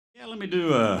Let me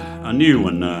do a new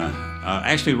one. I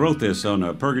actually wrote this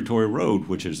on Purgatory Road,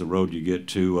 which is the road you get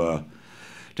to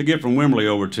get from Wimberley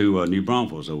over to New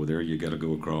Braunfels over there. You got to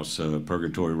go across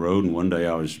Purgatory Road. And one day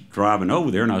I was driving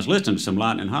over there, and I was listening to some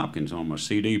Lightning Hopkins on my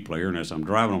CD player. And as I'm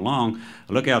driving along,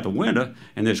 I look out the window,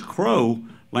 and this crow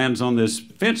lands on this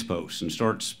fence post and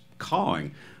starts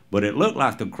cawing. But it looked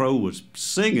like the crow was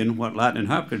singing what Lightning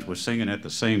Hopkins was singing at the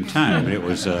same time. And it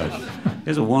was a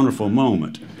wonderful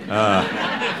moment.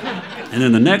 And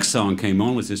then the next song came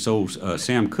on was this old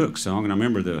Sam Cooke song. And I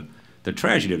remember the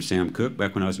tragedy of Sam Cooke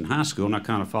back when I was in high school, and I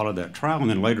kind of followed that trial. And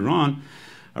then later on,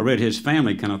 I read his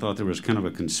family, kind of thought there was kind of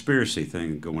a conspiracy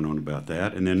thing going on about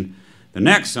that. And then the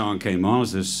next song came on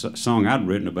was this song I'd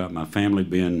written about my family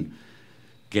being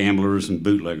gamblers and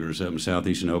bootleggers up in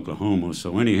southeastern Oklahoma.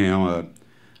 So anyhow,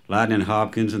 Lightning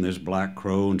Hopkins and this Black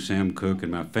Crow and Sam Cooke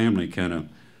and my family kind of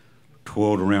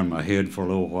twirled around my head for a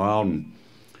little while, and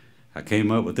I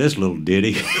came up with this little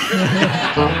ditty.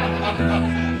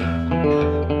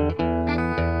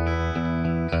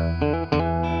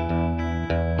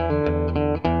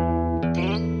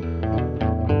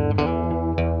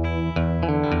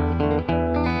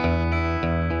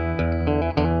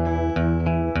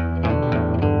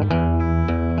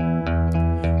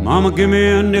 Mama, give me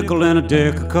a nickel and a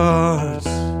deck of cards.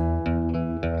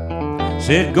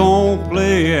 Said, go on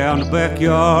play out in the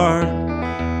backyard.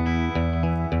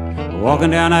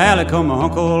 Walking down the alley, come my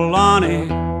Uncle Lonnie.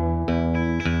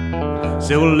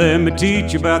 Said, well, let me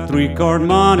teach you about three-card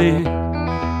money.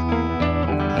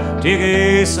 Take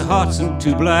a ace of hearts and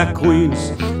two black queens,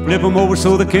 flip them over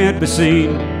so they can't be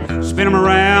seen. Spin them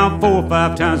around 4 or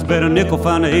 5 times, bet a nickel,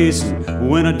 find the ace, and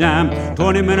win a dime.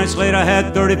 20 minutes later, I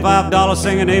had $35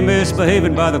 singing "Ain't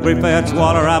Misbehaving" by the Great Fat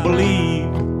Swaller. I believe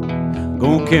I'm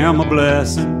gonna count my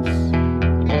blessings.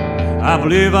 I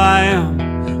believe I am.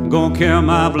 I'm gonna count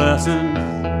my blessings.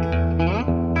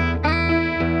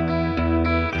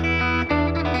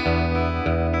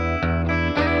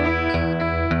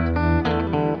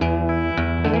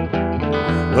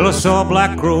 Well, I saw a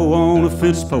black crow on a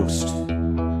fence post,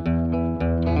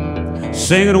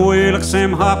 singing away like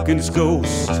Sam Hopkins'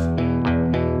 ghost.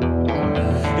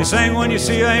 He sang, when you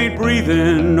see I ain't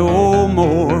breathing no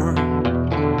more,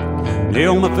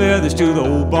 nail my feathers to the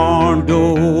old barn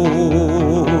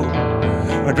door.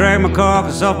 I drag my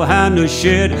carcass off behind the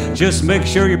shed, just make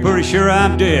sure you're pretty sure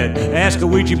I'm dead. Ask a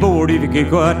Ouija board if you can't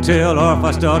quite tell, or if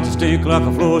I start to stink like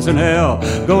the floors in hell.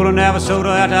 Go to Navasota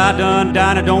after I done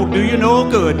dying, it don't do you no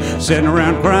good sitting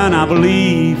around crying. I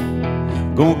believe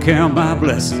I'm gonna count my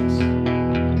blessings.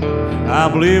 I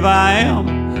believe I am.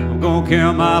 I'm gonna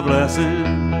count my blessings.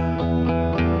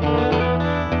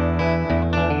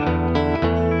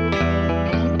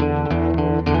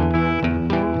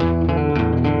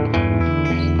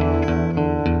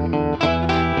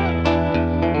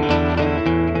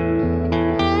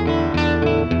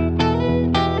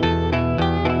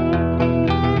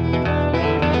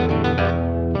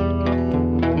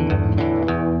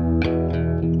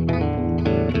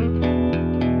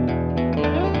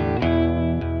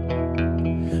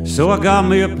 So I got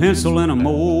me a pencil and a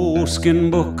moleskin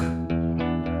book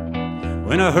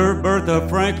when I heard Bertha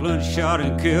Franklin shot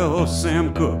and kill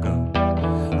Sam Cooke.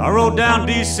 I wrote down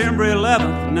December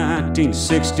 11th,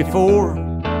 1964.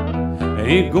 I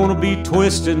ain't gonna be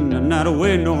twisting the night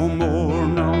away no more,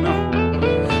 no, no.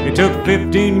 It took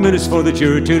 15 minutes for the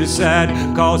jury to decide,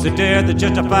 cause the death that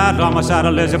justified homicide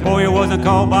unless the boy wasn't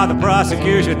called by the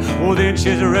prosecution. Well, then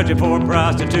she's arrested for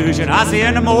prostitution. I see her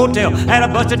in the motel, had a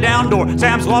busted down door.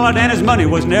 Sam swallowed and his money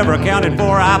was never accounted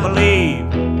for. I believe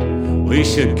we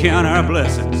should count our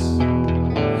blessings.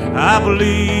 I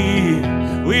believe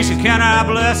we should count our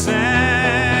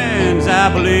blessings. I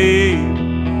believe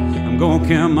I'm gonna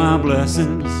count my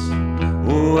blessings.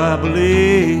 Oh, I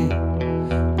believe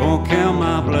gonna count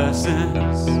my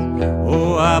blessings.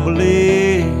 Oh, I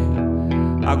believe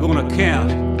I'm gonna count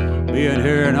being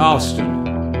here in Austin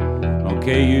on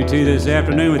KUT this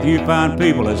afternoon with you fine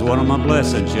people as one of my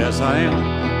blessings. Yes, I am.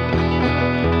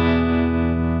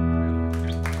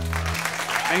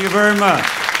 Thank you very much.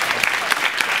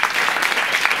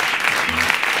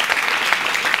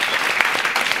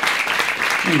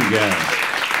 Thank you, guys.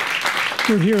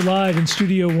 We're here live in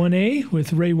Studio 1A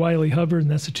with Ray Wylie Hubbard,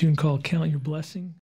 and that's a tune called Count Your Blessing.